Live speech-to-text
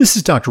This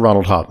is Dr.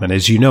 Ronald Hoffman.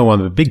 As you know, I'm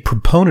a big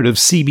proponent of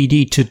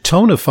CBD to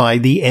tonify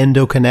the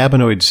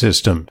endocannabinoid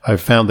system.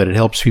 I've found that it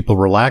helps people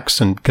relax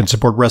and can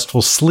support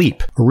restful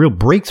sleep, a real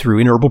breakthrough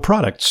in herbal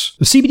products.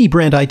 The CBD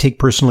brand I take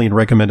personally and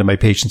recommend to my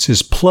patients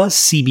is Plus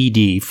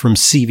CBD from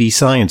CV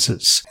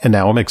Sciences. And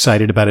now I'm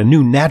excited about a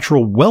new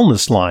natural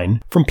wellness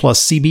line from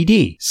Plus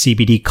CBD,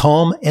 CBD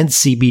Calm and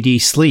CBD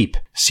Sleep.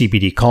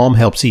 CBD Calm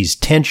helps ease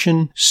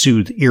tension,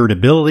 soothe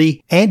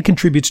irritability, and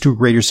contributes to a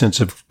greater sense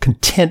of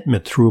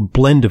contentment through a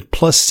blend of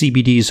Plus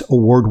CBD's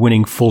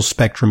award-winning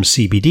full-spectrum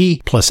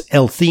CBD, plus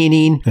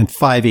L-theanine and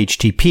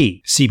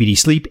 5-HTP. CBD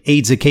Sleep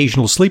aids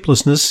occasional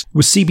sleeplessness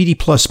with CBD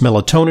plus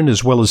melatonin,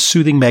 as well as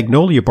soothing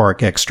magnolia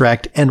bark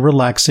extract and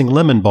relaxing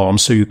lemon balm,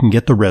 so you can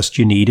get the rest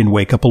you need and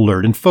wake up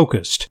alert and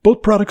focused.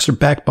 Both products are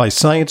backed by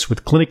science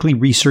with clinically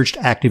researched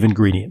active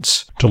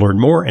ingredients. To learn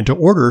more and to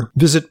order,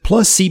 visit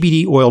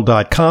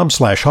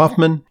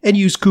pluscbdoil.com/Hoffman and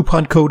use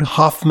coupon code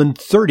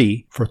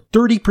Hoffman30 for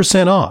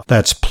 30% off.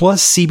 That's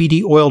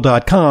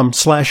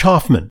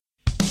pluscbdoil.com/Hoffman.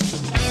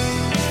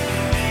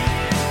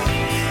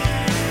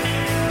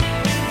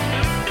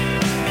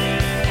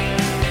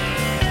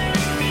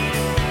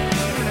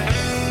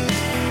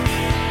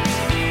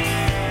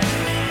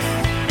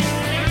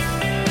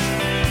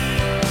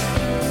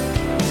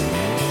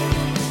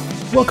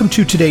 Welcome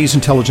to today's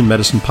Intelligent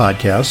Medicine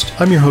Podcast.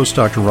 I'm your host,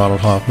 Dr.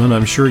 Ronald Hoffman.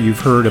 I'm sure you've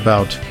heard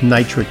about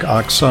nitric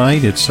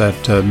oxide. It's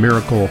that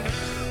miracle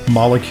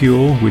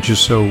molecule which is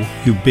so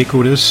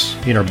ubiquitous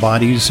in our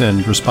bodies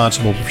and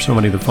responsible for so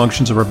many of the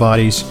functions of our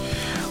bodies.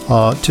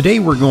 Today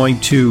we're going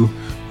to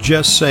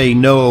just say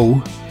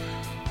no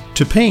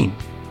to pain.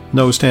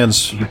 No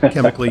stands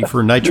chemically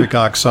for nitric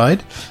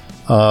oxide.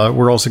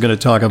 We're also going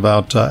to talk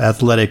about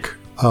athletic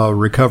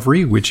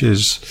recovery, which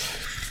is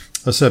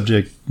a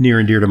subject near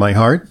and dear to my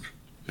heart,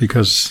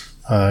 because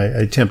I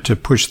attempt to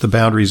push the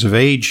boundaries of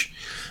age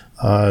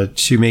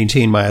to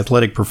maintain my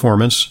athletic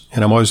performance,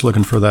 and I'm always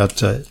looking for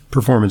that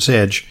performance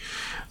edge.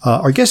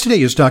 Our guest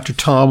today is Dr.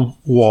 Tom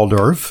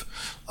Waldorf.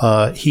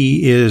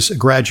 He is a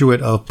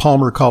graduate of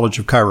Palmer College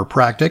of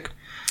Chiropractic,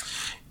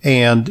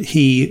 and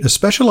he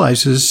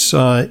specializes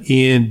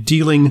in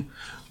dealing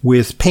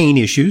with pain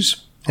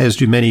issues, as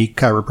do many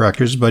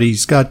chiropractors, but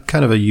he's got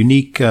kind of a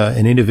unique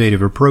and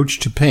innovative approach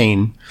to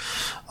pain,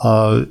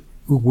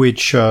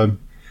 which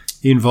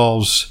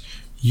involves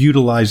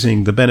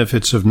utilizing the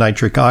benefits of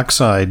nitric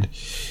oxide.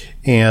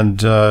 And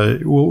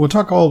we'll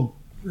talk all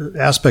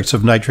aspects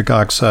of nitric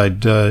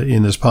oxide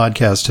in this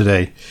podcast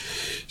today.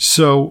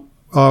 So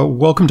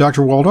welcome,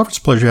 Dr. Waldorf. It's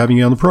a pleasure having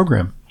you on the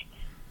program.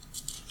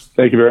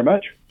 Thank you very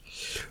much.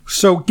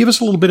 So give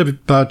us a little bit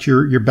about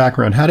your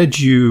background. How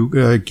did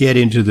you get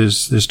into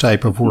this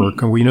type of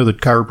work? We know that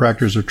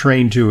chiropractors are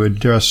trained to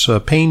address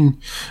pain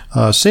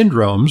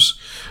syndromes,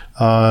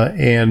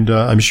 and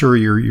I'm sure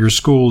you're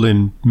schooled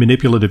in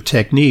manipulative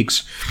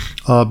techniques,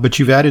 but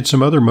you've added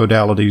some other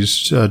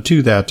modalities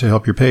to that to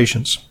help your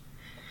patients.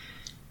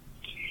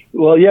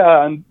 Well,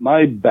 yeah,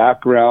 my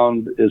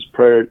background is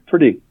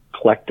pretty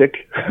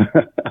eclectic.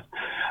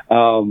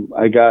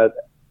 I got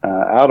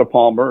out of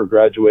Palmer,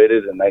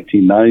 graduated in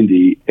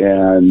 1990,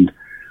 and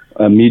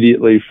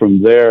immediately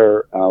from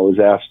there, I was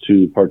asked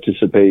to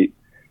participate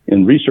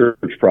in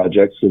research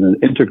projects in an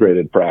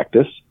integrated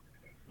practice.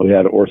 We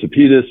had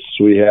orthopedists,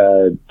 we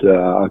had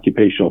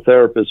occupational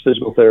therapists,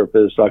 physical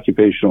therapists,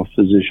 occupational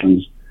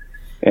physicians,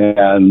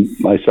 and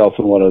myself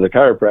and one other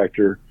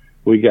chiropractor.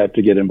 We got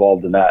to get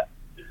involved in that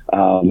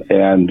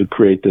and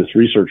create this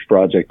research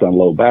project on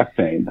low back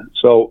pain.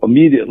 So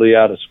immediately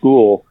out of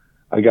school,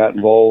 I got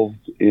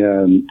involved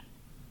in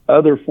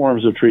other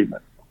forms of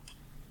treatment.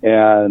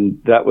 And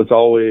that was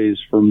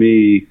always, for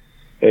me,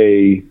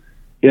 a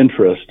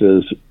interest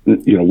is,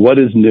 what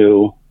is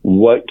new?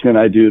 What can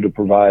I do to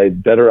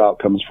provide better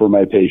outcomes for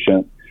my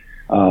patient?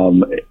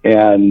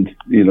 And,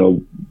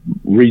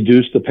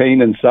 reduce the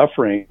pain and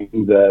suffering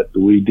that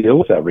we deal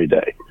with every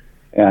day,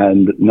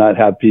 and not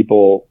have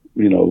people,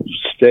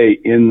 stay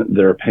in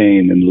their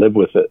pain and live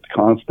with it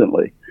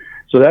constantly.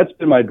 So that's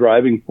been my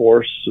driving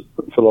force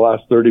for the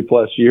last 30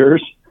 plus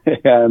years.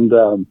 And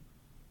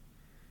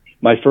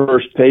my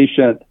first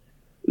patient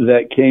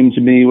that came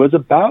to me was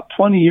about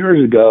 20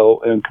 years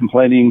ago and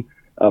complaining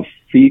of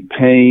feet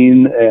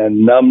pain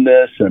and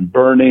numbness and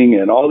burning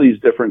and all these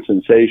different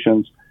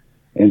sensations,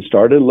 and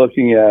started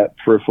looking at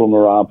peripheral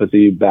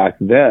neuropathy back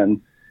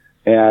then,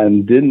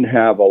 and didn't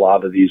have a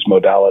lot of these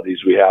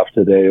modalities we have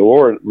today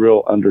or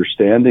real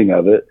understanding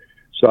of it.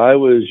 So I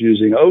was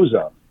using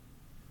ozone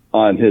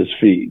on his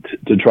feet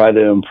to try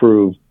to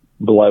improve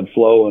blood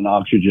flow and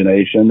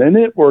oxygenation, and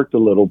it worked a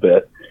little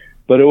bit,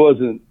 but it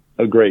wasn't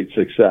a great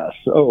success.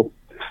 So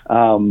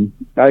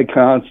I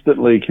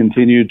constantly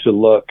continued to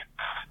look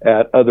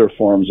at other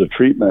forms of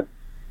treatment.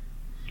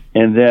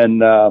 And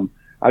then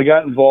I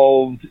got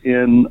involved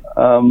in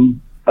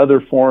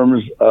other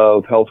forms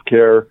of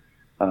healthcare,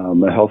 a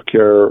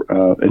healthcare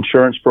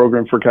insurance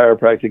program for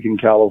chiropractic in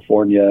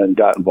California, and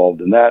got involved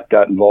in that,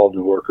 got involved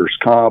in workers'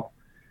 comp.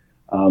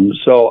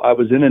 So I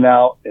was in and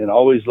out and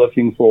always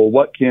looking for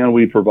what can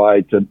we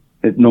provide to,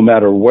 no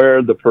matter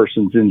where the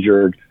person's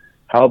injured,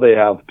 how they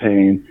have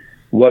pain,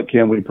 what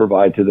can we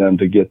provide to them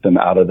to get them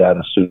out of that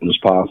as soon as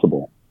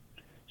possible.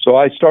 So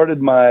I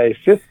started my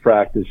 5th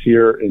practice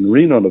here in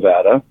Reno,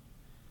 Nevada,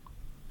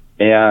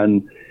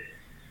 and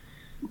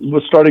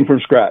was starting from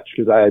scratch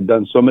because I had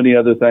done so many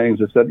other things.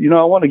 I said,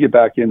 I want to get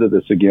back into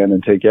this again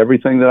and take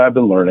everything that I've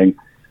been learning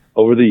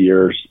over the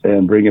years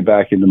and bring it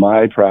back into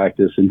my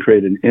practice and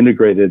create an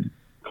integrated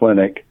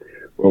clinic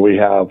where we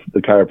have the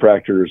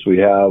chiropractors, we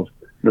have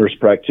nurse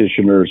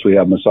practitioners, we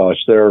have massage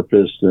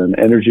therapists and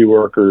energy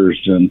workers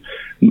and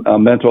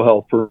mental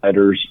health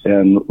providers.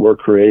 And we're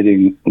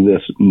creating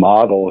this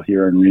model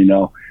here in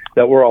Reno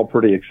that we're all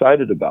pretty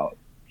excited about.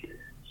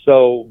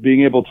 So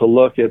being able to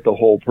look at the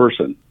whole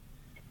person.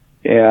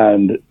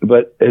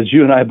 But as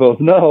you and I both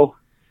know,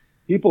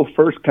 people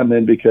first come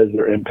in because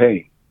they're in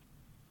pain.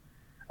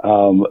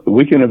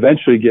 We can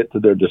eventually get to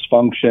their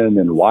dysfunction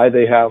and why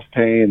they have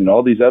pain and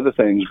all these other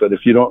things. But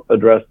if you don't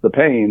address the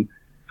pain,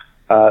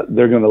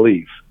 they're going to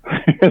leave.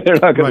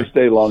 They're not going to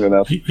stay long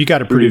enough. You got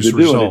to produce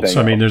results.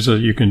 I mean,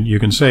 you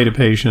can say to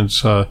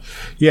patients,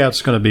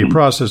 it's going to be a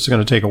process. It's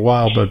going to take a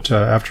while, but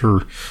after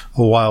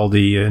a while,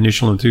 the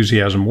initial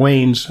enthusiasm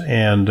wanes,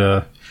 and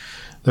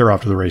they're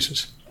off to the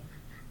races.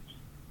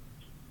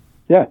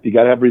 Yeah, you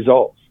got to have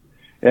results.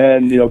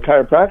 And,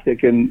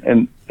 chiropractic,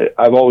 and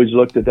I've always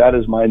looked at that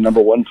as my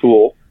number one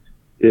tool,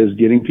 is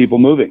getting people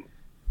moving.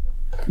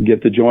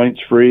 Get the joints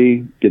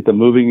free, get them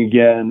moving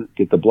again,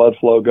 get the blood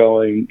flow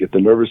going, get the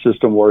nervous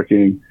system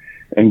working,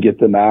 and get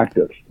them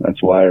active.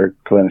 That's why our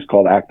clinic's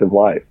called Active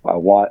Life. I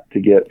want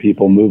to get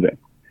people moving.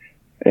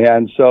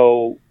 And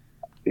so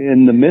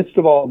in the midst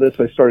of all this,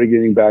 I started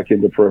getting back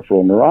into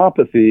peripheral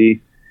neuropathy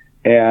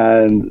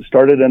and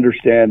started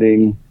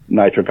understanding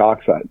nitric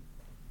oxide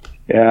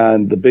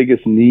and the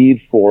biggest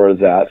need for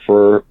that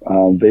for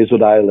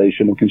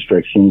vasodilation and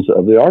constrictions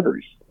of the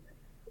arteries.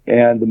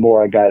 And the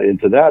more I got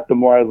into that, the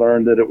more I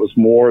learned that it was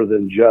more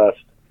than just,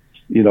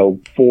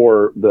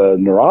 for the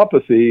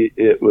neuropathy.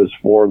 It was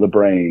for the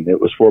brain. It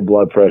was for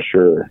blood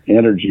pressure,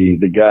 energy,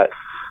 the gut,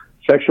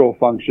 sexual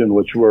function,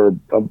 which we're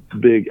a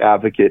big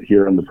advocate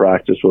here in the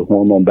practice with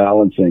hormone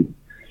balancing.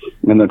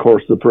 And of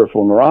course, the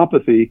peripheral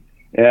neuropathy.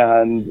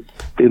 And,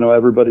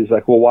 everybody's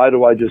like, well, why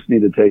do I just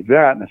need to take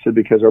that? And I said,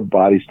 because our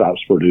body stops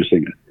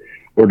producing it.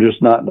 We're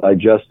just not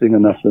digesting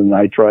enough of the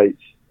nitrites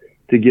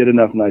to get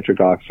enough nitric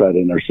oxide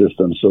in our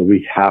system. So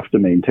we have to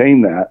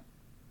maintain that.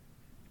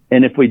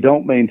 And if we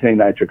don't maintain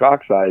nitric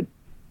oxide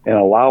and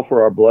allow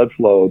for our blood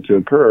flow to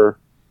occur,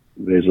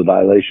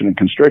 vasodilation and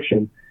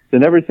constriction,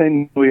 then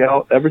everything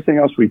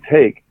else we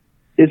take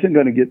isn't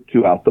going to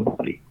get out the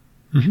body.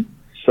 Mm-hmm.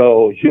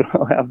 So you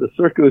don't have the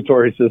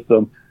circulatory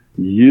system.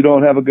 You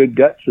don't have a good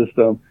gut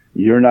system.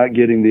 You're not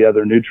getting the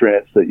other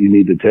nutrients that you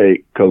need to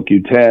take,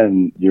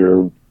 CoQ10,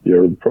 your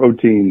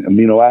protein,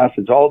 amino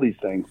acids, all these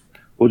things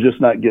will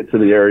just not get to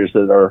the areas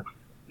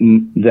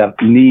that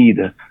need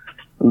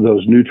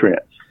those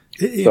nutrients.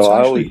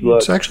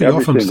 It's actually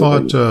often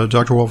thought,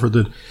 Dr.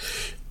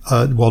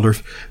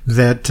 Waldorf,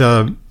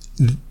 that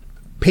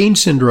pain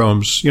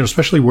syndromes,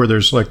 especially where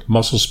there's like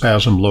muscle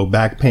spasm, low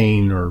back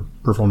pain, or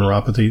peripheral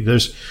neuropathy,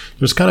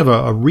 there's kind of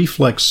a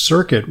reflex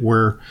circuit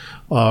where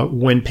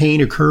when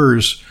pain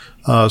occurs,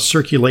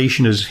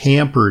 circulation is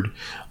hampered,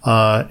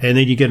 and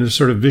then you get a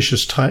sort of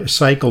vicious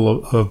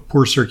cycle of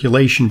poor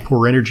circulation,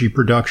 poor energy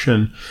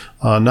production,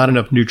 not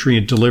enough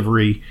nutrient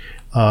delivery,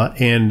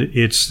 and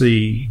it's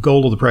the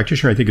goal of the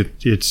practitioner. I think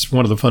it's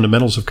one of the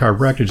fundamentals of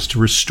chiropractic is to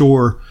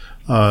restore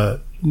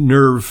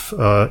nerve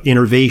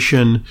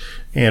innervation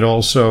and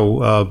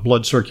also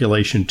blood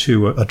circulation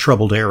to a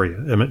troubled area.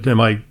 Am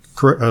I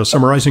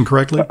summarizing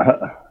correctly?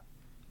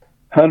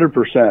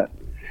 100%.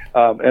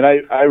 And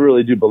I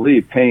really do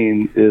believe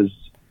pain is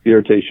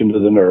irritation to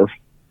the nerve,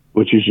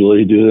 which is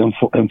usually due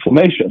to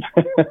inflammation.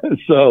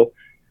 So,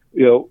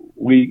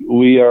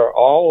 we are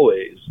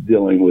always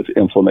dealing with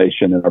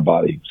inflammation in our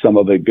body, some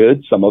of it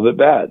good, some of it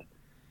bad.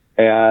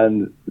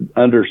 And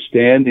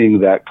understanding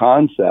that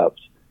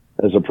concept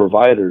as a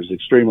provider is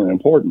extremely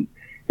important.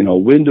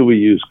 When do we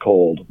use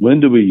cold? When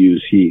do we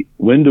use heat?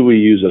 When do we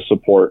use a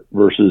support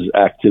versus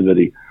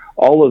activity?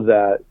 All of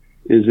that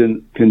is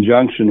in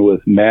conjunction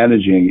with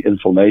managing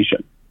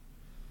inflammation.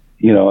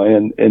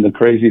 And the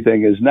crazy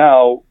thing is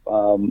now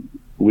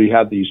we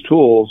have these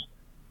tools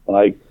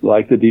like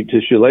the deep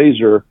tissue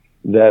laser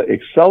that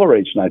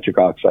accelerates nitric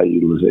oxide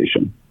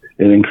utilization.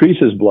 It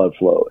increases blood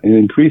flow. It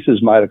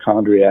increases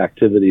mitochondria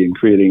activity in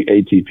creating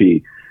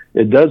ATP.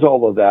 It does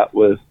all of that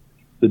with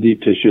the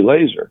deep tissue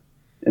laser.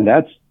 And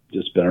that's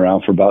just been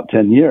around for about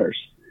 10 years.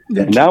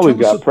 And now we've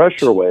got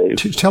pressure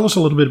waves. Tell us a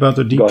little bit about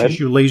the deep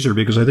tissue laser,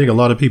 because I think a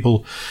lot of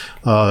people,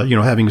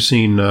 having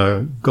seen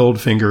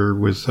Goldfinger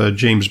with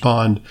James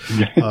Bond,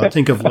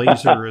 think of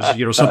laser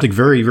as, something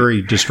very,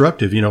 very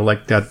destructive,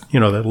 like that,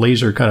 that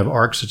laser kind of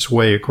arcs its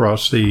way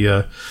across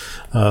the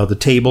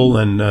table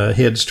and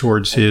heads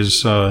towards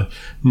his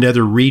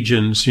nether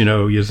regions.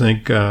 You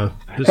think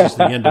this is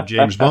the end of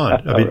James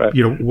Bond. I mean,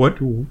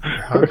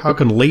 right. How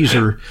can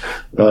laser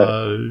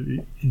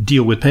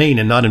deal with pain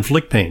and not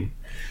inflict pain?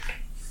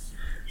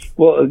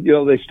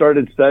 Well, they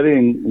started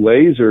studying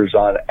lasers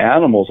on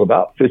animals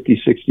about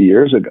 50, 60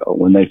 years ago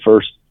when they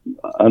first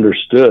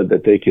understood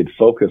that they could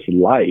focus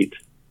light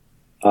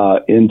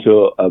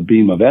into a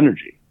beam of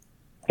energy.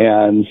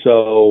 And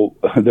so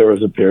there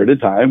was a period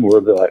of time where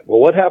they're like, well,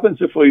 what happens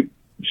if we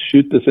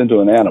shoot this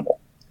into an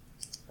animal?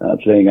 Not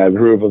saying I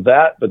approve of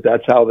that, but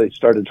that's how they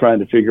started trying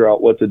to figure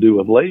out what to do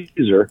with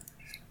laser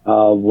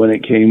when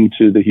it came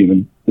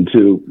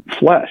to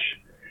flesh.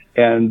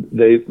 And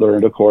they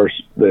learned, of course,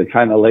 the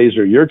kind of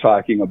laser you're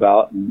talking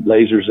about,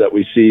 lasers that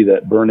we see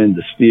that burn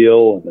into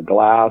steel and the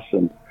glass,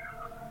 and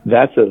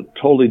that's a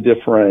totally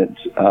different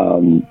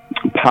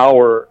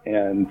power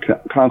and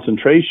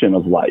concentration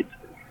of light.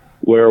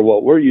 Where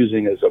what we're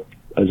using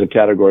as a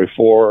category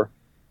 4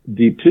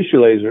 deep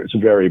tissue laser, it's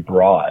very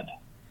broad.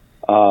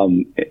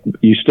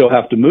 You still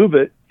have to move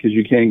it because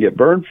you can get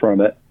burned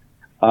from it,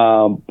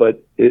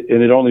 but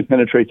it only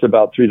penetrates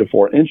about 3 to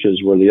 4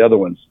 inches, where the other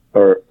ones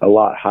are a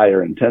lot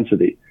higher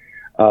intensity,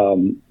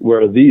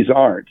 where these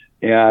aren't.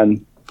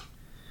 And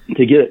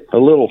to get a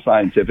little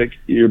scientific,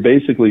 you're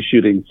basically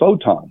shooting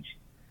photons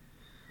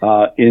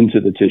into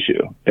the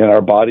tissue, and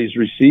our bodies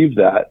receive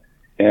that,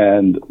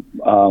 and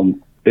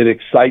it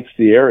excites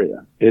the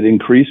area. It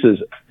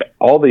increases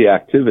all the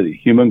activity,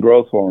 human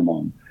growth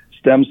hormone,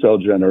 stem cell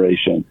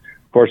generation,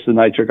 of course, the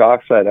nitric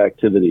oxide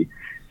activity,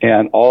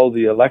 and all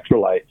the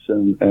electrolytes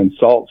and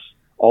salts.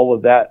 All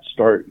of that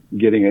start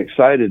getting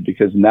excited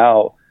because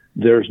now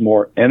there's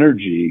more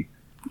energy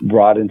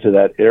brought into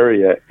that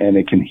area and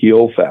it can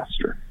heal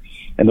faster.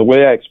 And the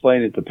way I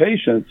explain it to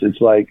patients,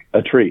 it's like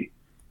a tree.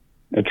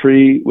 A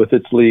tree with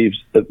its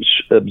leaves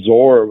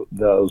absorb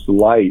those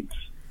lights,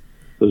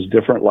 those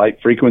different light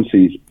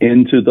frequencies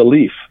into the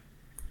leaf,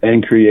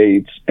 and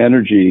creates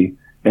energy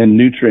and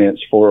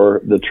nutrients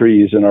for the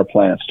trees and our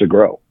plants to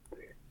grow.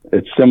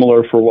 It's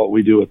similar for what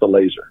we do with the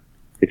laser,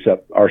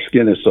 except our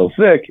skin is so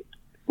thick,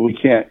 we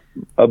can't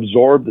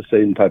absorb the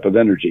same type of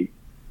energy.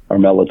 Our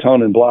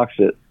melatonin blocks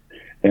it,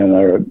 and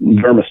our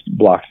dermis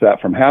blocks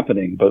that from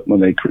happening. But when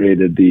they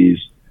created these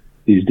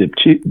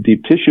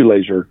deep tissue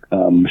laser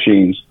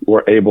machines,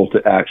 we're able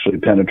to actually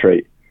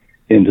penetrate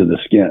into the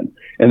skin.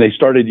 And they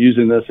started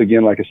using this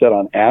again, like I said,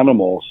 on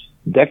animals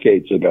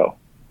decades ago.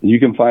 You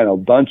can find a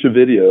bunch of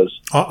videos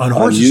on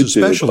horses,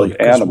 YouTube, especially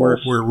animals,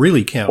 where it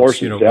really counts.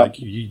 Horses, like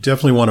you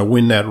definitely want to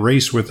win that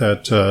race with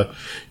that,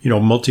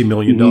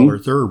 multi-million-dollar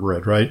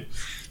thoroughbred, right?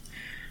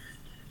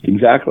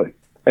 Exactly,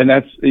 and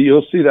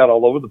you'll see that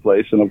all over the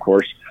place. And of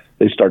course,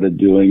 they started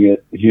doing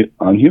it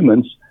on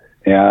humans,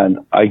 and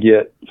I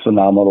get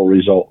phenomenal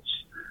results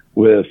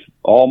with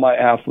all my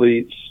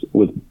athletes,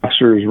 with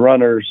boxers,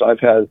 runners.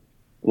 I've had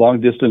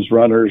long-distance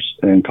runners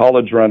and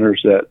college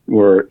runners that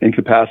were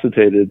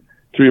incapacitated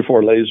 3 or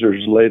 4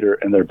 lasers later,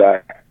 and they're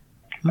back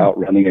out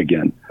running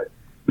again.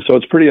 So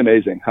it's pretty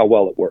amazing how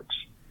well it works.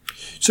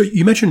 So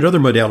you mentioned another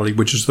modality,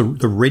 which is the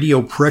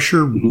radio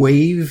pressure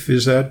wave.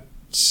 Is that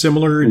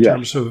similar in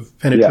terms of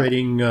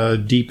penetrating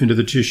deep into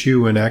the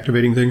tissue and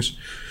activating things?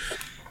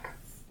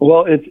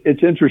 Well,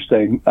 it's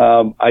interesting.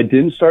 I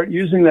didn't start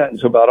using that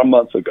until about a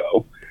month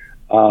ago.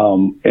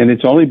 And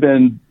it's only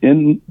been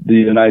in the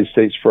United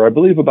States for, I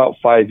believe, about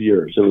 5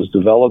 years. It was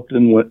developed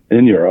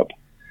in Europe.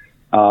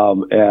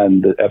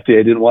 And the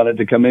FDA didn't want it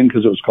to come in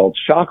because it was called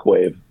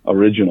Shockwave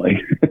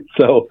originally.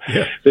 So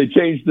they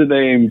changed the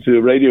name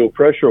to radio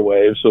pressure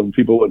wave so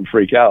people wouldn't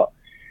freak out.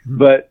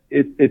 But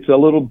it's a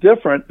little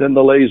different than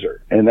the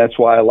laser. And that's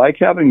why I like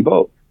having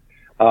both.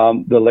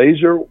 The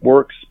laser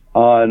works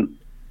on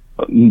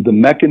the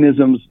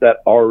mechanisms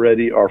that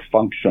already are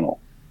functional.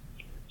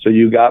 So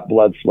you've got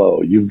blood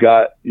flow, you've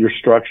got your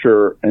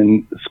structure,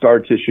 and scar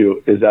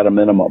tissue is at a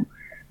minimum.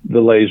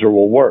 The laser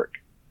will work.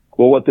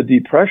 Well, what the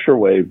deep pressure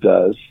wave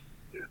does,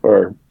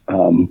 or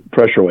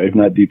pressure wave,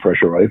 not deep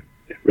pressure wave,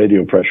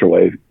 radio pressure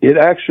wave, it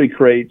actually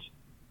creates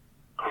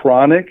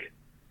chronic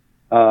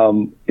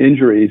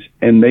injuries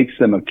and makes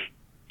them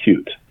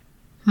acute,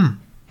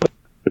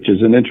 which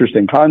is an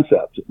interesting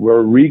concept.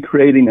 We're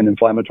recreating an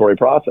inflammatory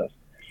process.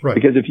 Right.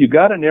 Because if you've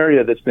got an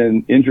area that's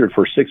been injured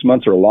for 6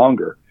 months or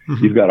longer,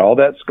 you've got all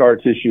that scar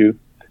tissue,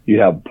 you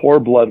have poor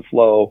blood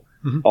flow,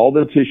 all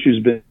the tissue's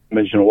been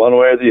damaged in one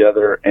way or the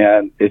other,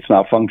 and it's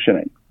not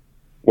functioning.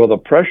 Well, the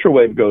pressure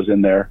wave goes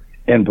in there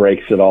and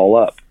breaks it all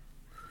up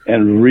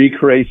and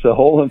recreates the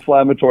whole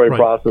inflammatory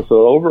process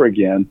all over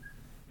again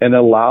and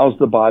allows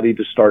the body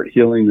to start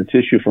healing the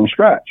tissue from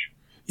scratch.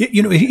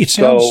 It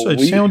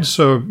sounds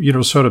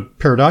sort of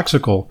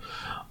paradoxical.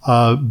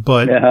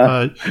 But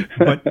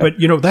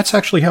that's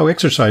actually how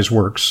exercise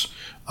works.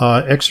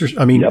 Weight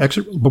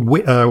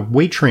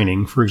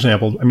training, for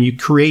example, you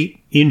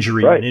create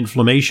injury and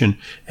inflammation,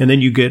 and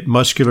then you get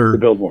muscular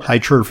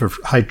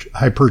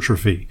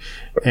hypertrophy.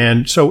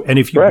 And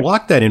if you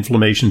block that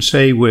inflammation,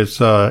 say with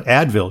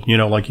Advil,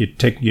 like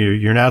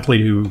you're an athlete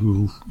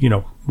who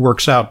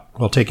works out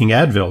while taking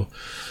Advil,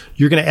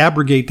 you're going to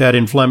abrogate that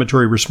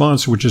inflammatory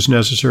response, which is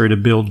necessary to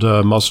build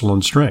muscle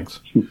and strength.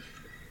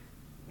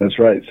 That's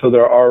right. So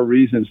there are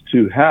reasons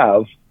to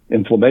have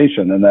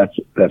inflammation, and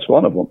that's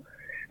one of them.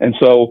 And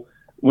so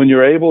when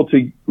you're able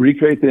to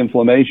recreate the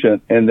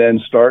inflammation and then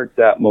start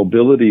that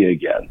mobility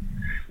again,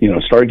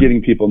 start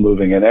getting people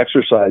moving and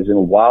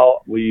exercising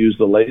while we use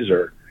the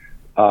laser.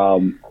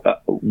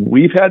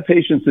 We've had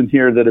patients in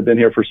here that have been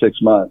here for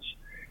 6 months,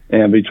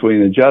 and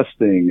between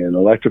adjusting and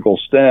electrical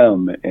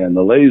stem and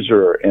the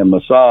laser and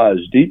massage,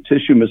 deep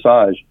tissue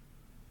massage,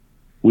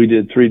 we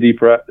did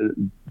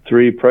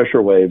 3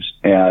 pressure waves,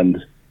 and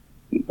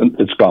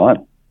it's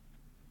gone.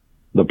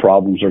 The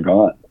problems are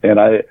gone. And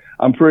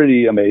I'm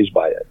pretty amazed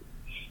by it.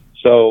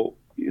 So,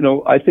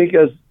 I think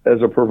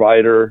as a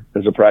provider,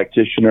 as a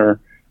practitioner,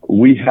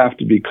 we have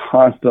to be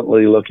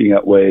constantly looking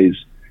at ways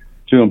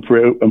to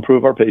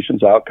improve our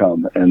patients'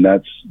 outcome. And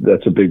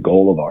that's a big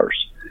goal of ours,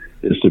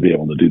 is to be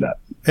able to do that.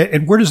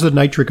 And where does the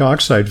nitric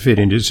oxide fit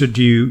in?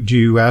 Do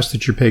you ask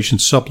that your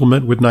patients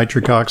supplement with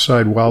nitric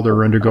oxide while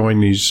they're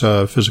undergoing these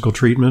physical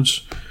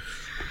treatments?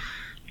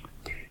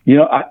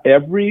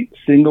 Every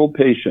single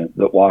patient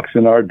that walks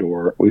in our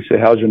door, we say,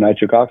 "How's your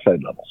nitric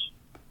oxide levels?"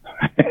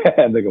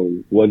 And they go,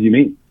 "What do you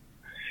mean?"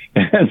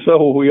 And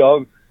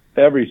so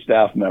every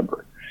staff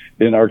member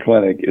in our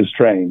clinic is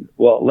trained.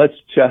 Well, let's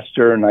test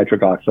your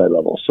nitric oxide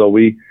levels. So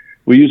we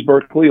use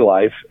Berkeley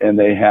Life, and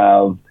they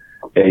have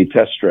a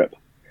test strip.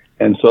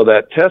 And so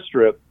that test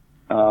strip,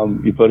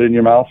 you put it in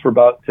your mouth for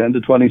about 10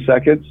 to 20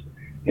 seconds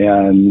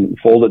and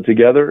fold it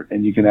together,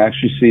 and you can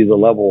actually see the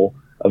level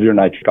of your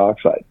nitric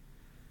oxide.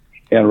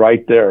 And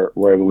right there,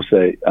 we're able to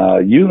say,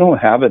 you don't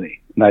have any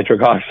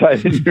nitric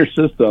oxide in your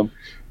system.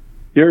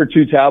 Here are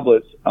 2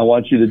 tablets. I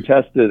want you to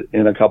test it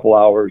in a couple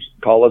hours.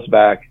 Call us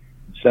back,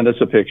 send us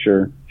a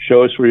picture,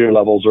 show us where your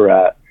levels are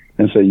at,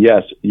 and say,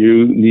 yes,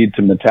 you need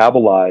to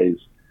metabolize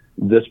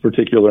this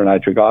particular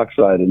nitric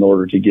oxide in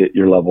order to get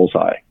your levels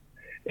high.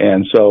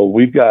 And so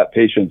we've got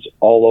patients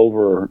all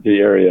over the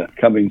area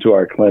coming to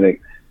our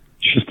clinic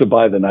just to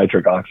buy the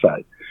nitric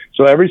oxide.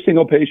 So every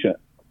single patient,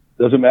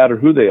 doesn't matter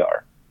who they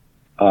are.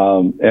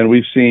 And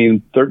we've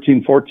seen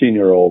 13,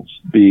 14-year-olds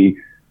be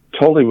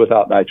totally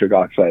without nitric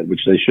oxide,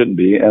 which they shouldn't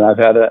be. And I've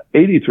had an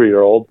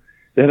 83-year-old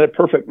that had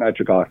perfect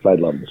nitric oxide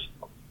levels.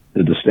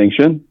 The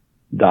distinction,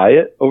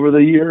 diet over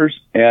the years,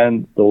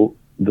 and the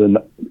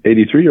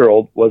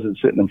 83-year-old wasn't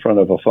sitting in front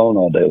of a phone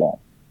all day long.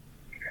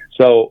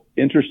 So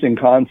interesting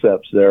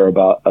concepts there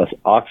about us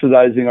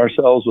oxidizing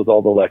ourselves with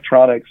all the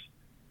electronics,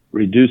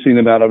 reducing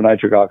the amount of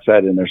nitric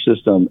oxide in their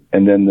system,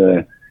 and then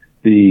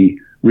the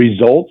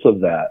results of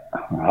that,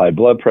 high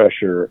blood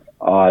pressure,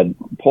 odd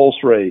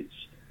pulse rates,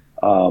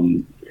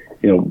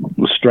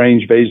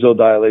 strange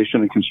vasodilation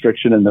and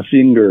constriction in the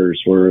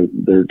fingers, where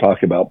they're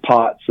talking about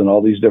POTS and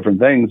all these different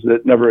things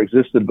that never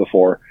existed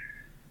before.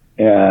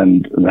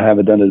 And I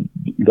haven't done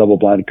a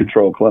double-blind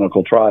controlled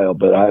clinical trial,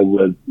 but I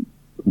would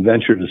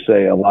venture to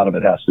say a lot of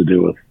it has to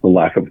do with the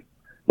lack of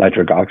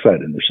nitric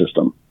oxide in their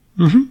system.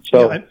 Mm-hmm.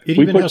 So it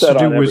even has to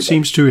do with,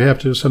 seems to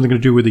have something to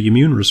do with the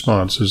immune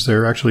responses.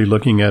 They're actually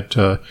looking at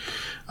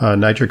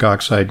nitric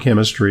oxide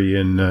chemistry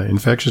in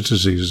infectious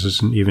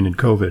diseases and even in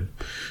COVID.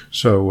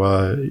 So,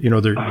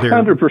 they're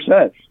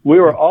 100%. We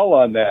were all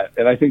on that.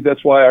 And I think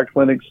that's why our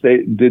clinic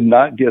did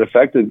not get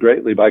affected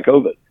greatly by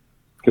COVID,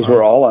 because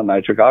we're all on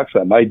nitric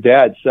oxide. My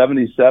dad's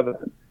 77,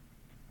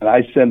 and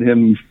I send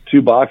him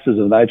 2 boxes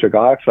of nitric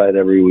oxide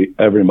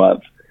every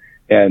month,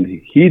 and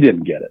he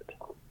didn't get it.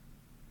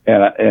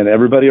 And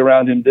everybody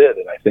around him did.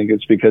 And I think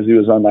it's because he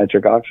was on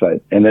nitric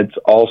oxide. And it's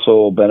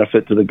also a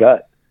benefit to the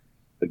gut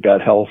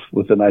health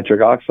with the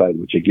nitric oxide,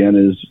 which again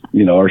is,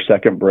 our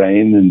second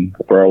brain and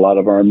where a lot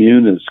of our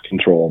immune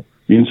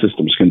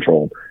system's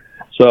controlled.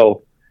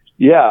 So,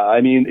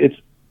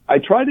 I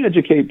try to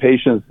educate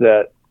patients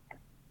that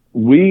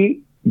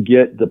we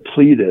get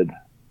depleted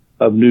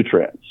of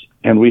nutrients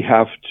and we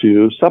have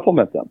to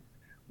supplement them.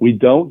 We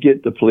don't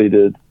get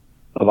depleted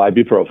of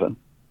ibuprofen,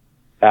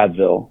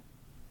 Advil,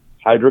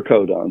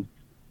 hydrocodone,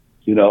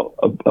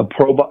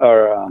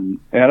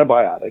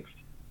 antibiotics.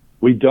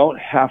 We don't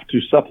have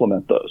to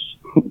supplement those.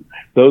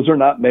 Those are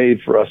not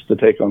made for us to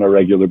take on a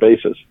regular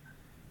basis.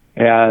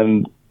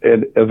 And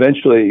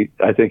eventually,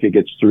 I think it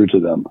gets through to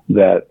them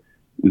that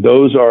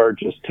those are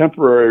just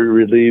temporary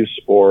reliefs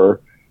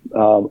or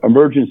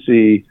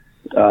emergency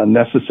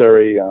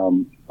necessary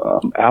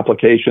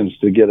applications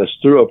to get us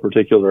through a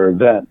particular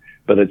event,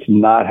 but it's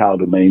not how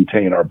to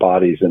maintain our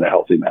bodies in a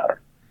healthy manner.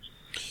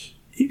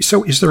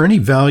 So is there any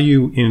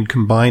value in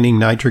combining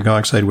nitric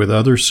oxide with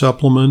other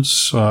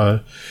supplements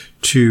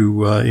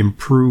to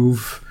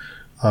improve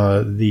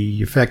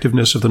the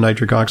effectiveness of the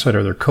nitric oxide?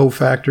 Are there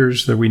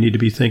cofactors that we need to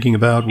be thinking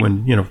about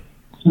when,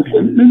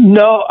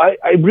 No,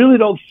 I really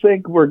don't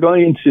think we're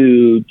going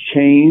to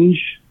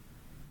change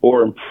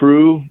or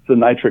improve the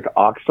nitric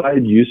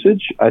oxide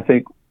usage. I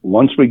think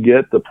once we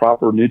get the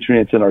proper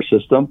nutrients in our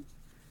system,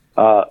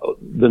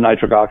 the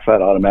nitric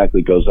oxide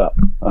automatically goes up.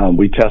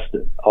 We test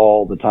it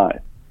all the time.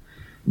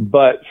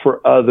 But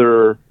for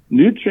other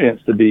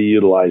nutrients to be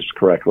utilized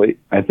correctly,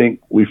 I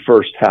think we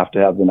first have to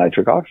have the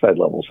nitric oxide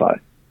levels high.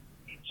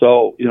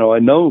 So, I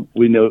know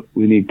we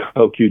need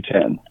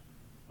CoQ10.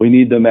 We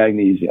need the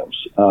magnesiums.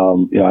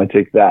 I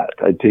take that.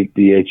 I take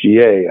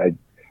DHEA.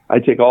 I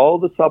take all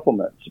the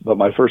supplements, but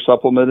my first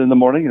supplement in the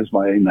morning is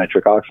my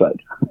nitric oxide.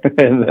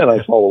 And then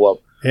I follow up.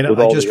 And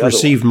I just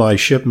received my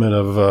shipment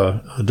of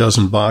a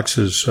dozen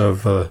boxes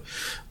of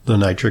the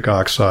nitric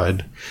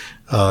oxide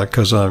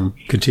because I'm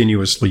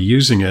continuously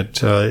using it.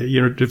 For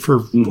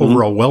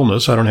overall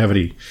wellness, I don't have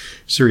any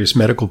serious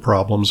medical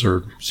problems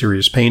or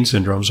serious pain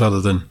syndromes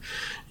other than,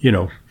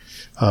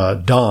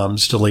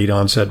 DOMS, delayed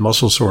onset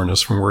muscle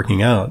soreness from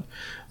working out.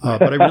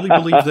 But I really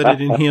believe that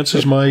it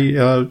enhances my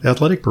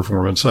athletic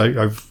performance.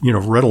 I've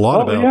read a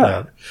lot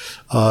about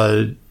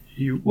that.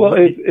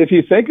 If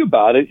you think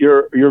about it,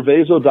 you're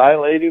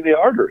vasodilating the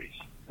arteries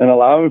and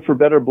allowing for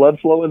better blood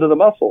flow into the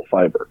muscle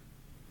fiber.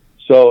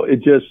 So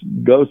it just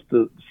goes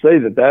to say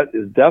that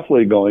is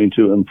definitely going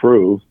to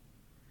improve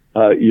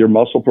your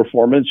muscle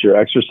performance, your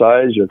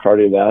exercise, your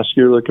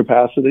cardiovascular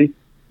capacity,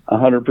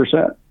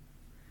 100%.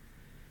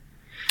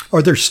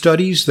 Are there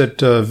studies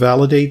that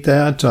validate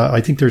that? I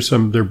think there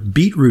are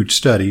beetroot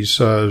studies,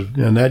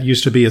 and that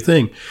used to be a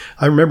thing.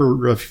 I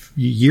remember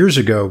years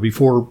ago,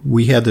 before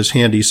we had this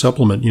handy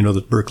supplement,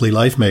 that Berkeley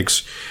Life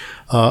makes,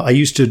 I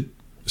used to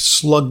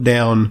slug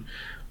down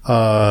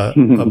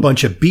a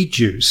bunch of beet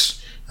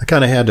juice. I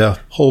kind of had to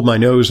hold my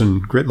nose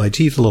and grit my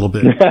teeth a little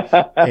bit,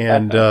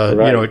 and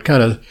right. It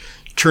kind of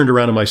turned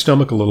around in my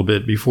stomach a little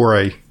bit before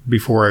I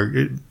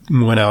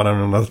went out on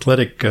an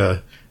athletic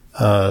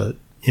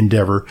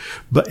endeavor.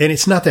 And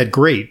it's not that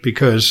great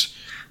because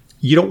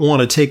you don't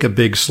want to take a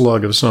big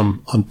slug of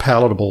some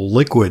unpalatable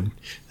liquid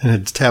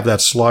and have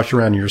that slosh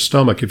around your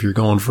stomach if you're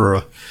going for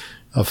a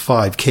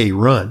 5K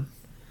run.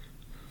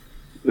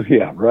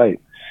 Yeah, right.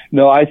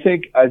 No, I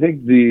think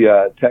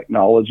the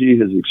technology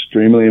has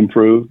extremely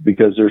improved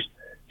because there's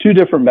two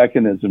different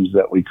mechanisms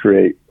that we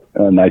create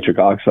nitric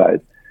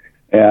oxide.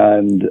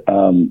 And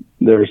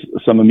there's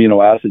some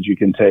amino acids you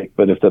can take,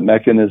 but if the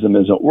mechanism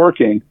isn't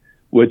working,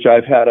 which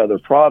I've had other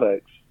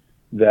products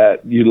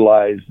that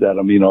utilize that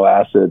amino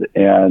acid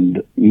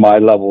and my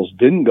levels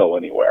didn't go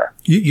anywhere.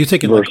 You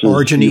think like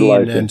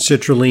arginine and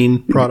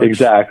citrulline products?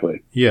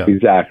 Exactly. Yeah.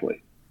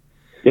 Exactly.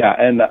 Yeah.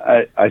 And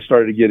I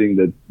started getting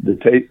the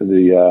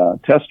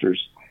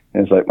testers,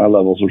 and it's like my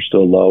levels were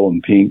still low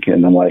and pink.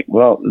 And I'm like,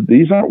 well,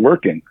 these aren't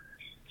working.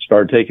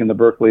 Started taking the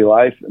Berkeley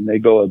Life, and they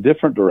go a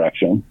different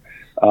direction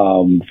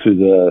to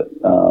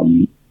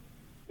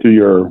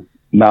your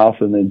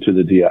mouth and then to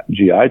the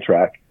GI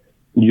tract,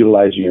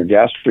 utilizing your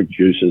gastric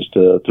juices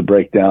to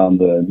break down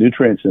the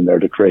nutrients in there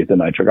to create the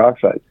nitric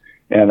oxide.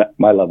 And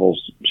my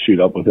levels shoot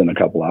up within a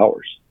couple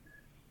hours.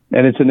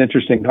 And it's an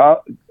interesting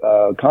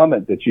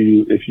comment that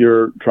if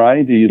you're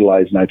trying to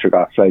utilize nitric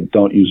oxide,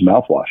 don't use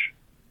mouthwash.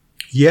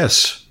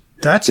 Yes.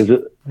 That's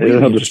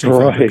it'll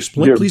destroy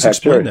your Please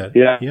explain that.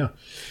 Yeah.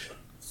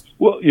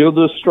 Well,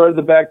 you'll destroy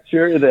the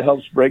bacteria that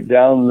helps break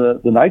down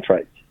the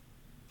nitrites.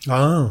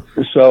 Oh.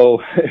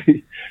 So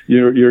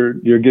you're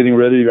getting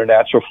rid of your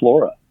natural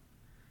flora.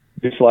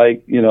 It's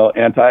like,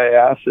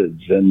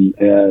 antacids and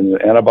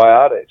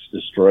antibiotics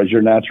destroys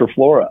your natural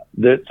flora.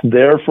 That's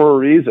there for a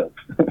reason,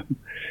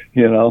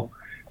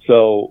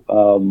 So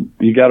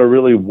you got to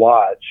really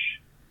watch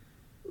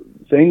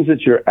things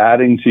that you're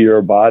adding to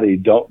your body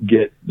don't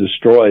get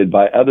destroyed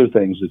by other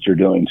things that you're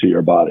doing to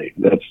your body.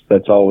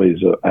 That's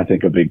always, I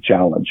think, a big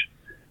challenge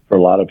for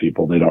a lot of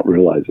people. They don't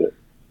realize it.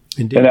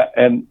 Indeed.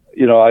 And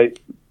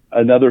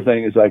another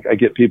thing is like I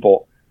get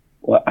people,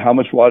 well, how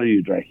much water are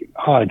you drinking?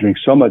 Oh, I drink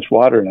so much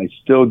water and I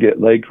still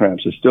get leg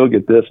cramps. I still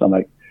get this. I'm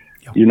like,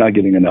 you're not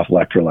getting enough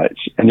electrolytes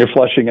and you're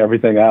flushing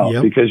everything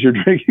out because you're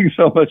drinking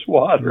so much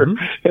water.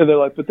 Mm-hmm. And they're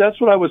like, but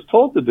that's what I was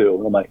told to do.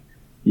 And I'm like,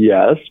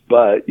 yes,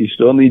 but you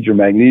still need your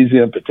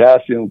magnesium,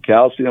 potassium,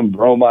 calcium,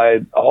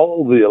 bromide,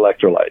 all the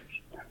electrolytes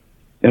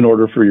in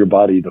order for your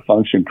body to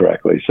function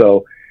correctly.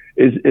 So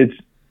it's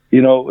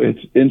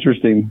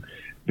interesting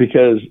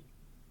because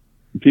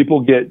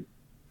people get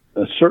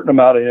a certain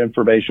amount of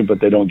information, but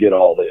they don't get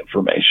all the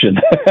information.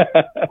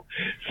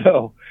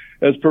 So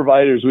as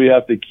providers, we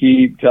have to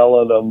keep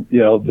telling them,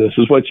 this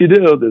is what you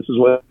do, this is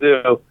what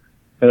you do.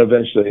 And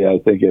eventually I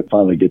think it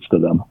finally gets to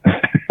them.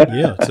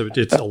 Yeah. So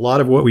it's a lot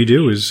of what we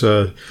do is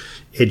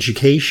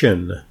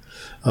education,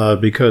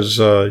 because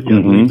I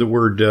believe the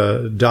word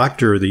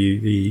doctor,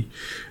 the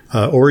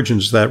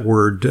origins of that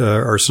word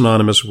are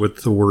synonymous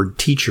with the word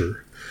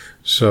teacher.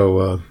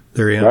 So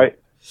there you are. Right.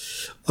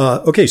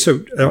 Okay,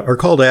 so our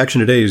call to action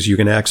today is you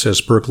can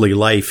access Berkeley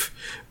Life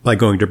by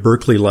going to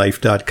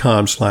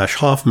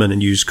berkeleylife.com/Hoffman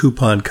and use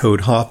coupon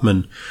code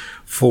Hoffman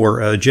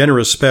for a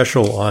generous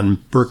special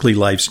on Berkeley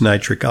Life's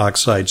nitric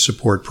oxide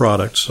support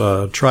products.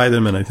 Try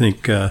them, and I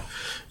think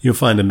you'll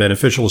find them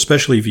beneficial,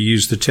 especially if you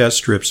use the test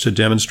strips to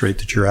demonstrate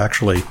that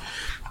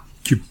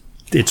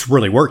it's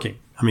really working.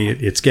 I mean,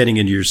 it's getting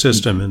into your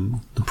system, and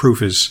the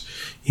proof is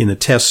in the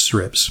test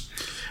strips.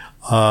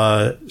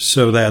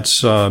 So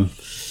that's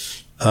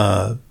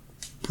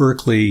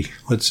Berkeley,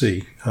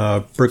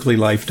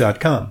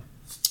 berkeleylife.com.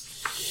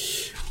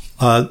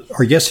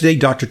 Our guest today,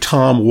 Dr.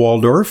 Tom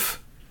Waldorf,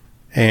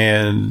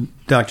 and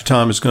Dr.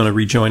 Tom is going to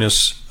rejoin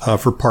us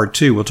for part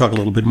 2. We'll talk a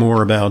little bit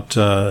more about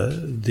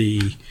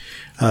the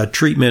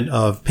treatment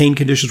of pain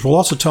conditions. We'll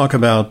also talk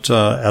about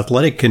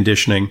athletic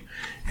conditioning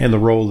and the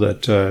role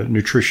that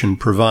nutrition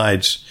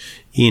provides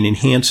in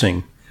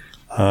enhancing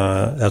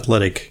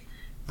athletic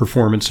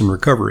performance and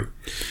recovery.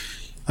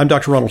 I'm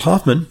Dr. Ronald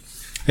Hoffman,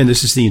 and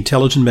this is the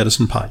Intelligent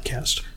Medicine Podcast.